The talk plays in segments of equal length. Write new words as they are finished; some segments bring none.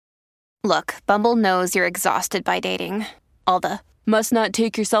Look, Bumble knows you're exhausted by dating. All the must not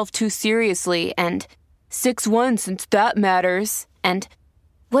take yourself too seriously and 6'1" since that matters. And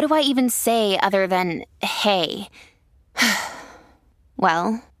what do I even say other than hey?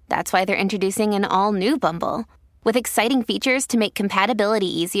 Well, that's why they're introducing an all-new Bumble with exciting features to make compatibility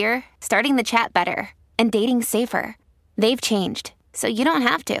easier, starting the chat better, and dating safer. They've changed, so you don't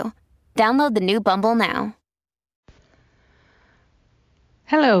have to. Download the new Bumble now.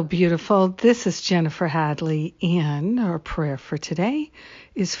 Hello, beautiful. This is Jennifer Hadley, and our prayer for today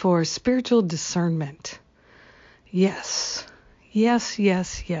is for spiritual discernment. Yes, yes,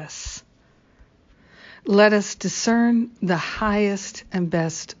 yes, yes. Let us discern the highest and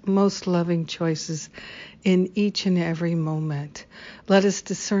best, most loving choices in each and every moment. Let us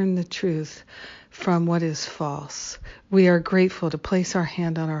discern the truth from what is false. We are grateful to place our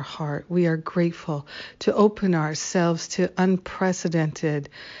hand on our heart. We are grateful to open ourselves to unprecedented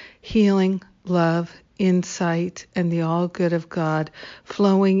healing, love, insight, and the all good of God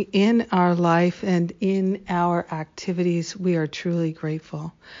flowing in our life and in our activities. We are truly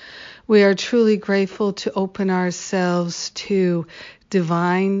grateful. We are truly grateful to open ourselves to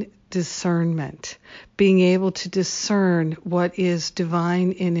divine discernment, being able to discern what is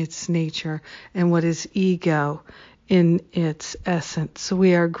divine in its nature and what is ego in its essence.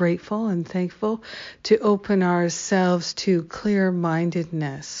 We are grateful and thankful to open ourselves to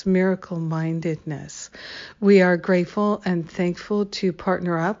clear-mindedness, miracle-mindedness. We are grateful and thankful to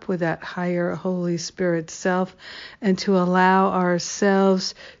partner up with that higher Holy Spirit self and to allow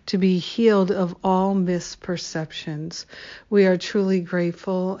ourselves to be healed of all misperceptions. We are truly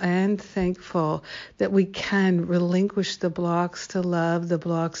grateful and thankful that we can relinquish the blocks to love, the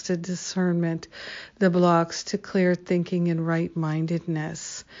blocks to discernment, the blocks to clear thinking and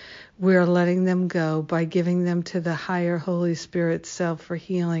right-mindedness. We're letting them go by giving them to the higher Holy Spirit self for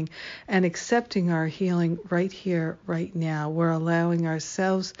healing and accepting our healing right here, right now. We're allowing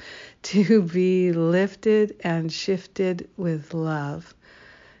ourselves to be lifted and shifted with love.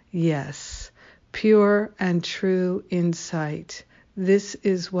 Yes, pure and true insight. This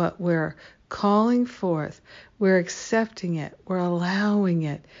is what we're calling forth. We're accepting it. We're allowing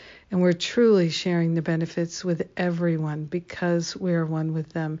it. And we're truly sharing the benefits with everyone because we're one with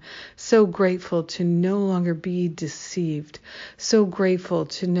them. So grateful to no longer be deceived. So grateful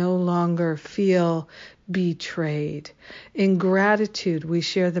to no longer feel betrayed. In gratitude, we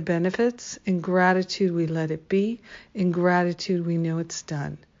share the benefits. In gratitude, we let it be. In gratitude, we know it's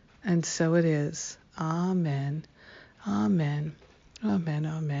done. And so it is. Amen. Amen. Amen.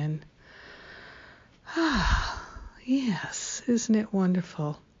 Amen. Ah, yes. Isn't it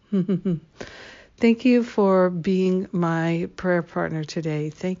wonderful? Thank you for being my prayer partner today.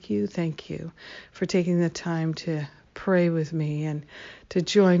 Thank you for taking the time to pray with me and to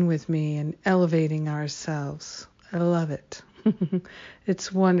join with me in elevating ourselves. I love it. It's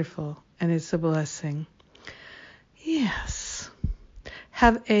wonderful and it's a blessing. Yes.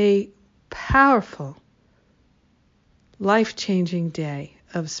 Have a powerful, life-changing day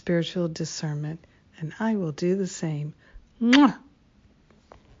of spiritual discernment, and I will do the same. Mwah!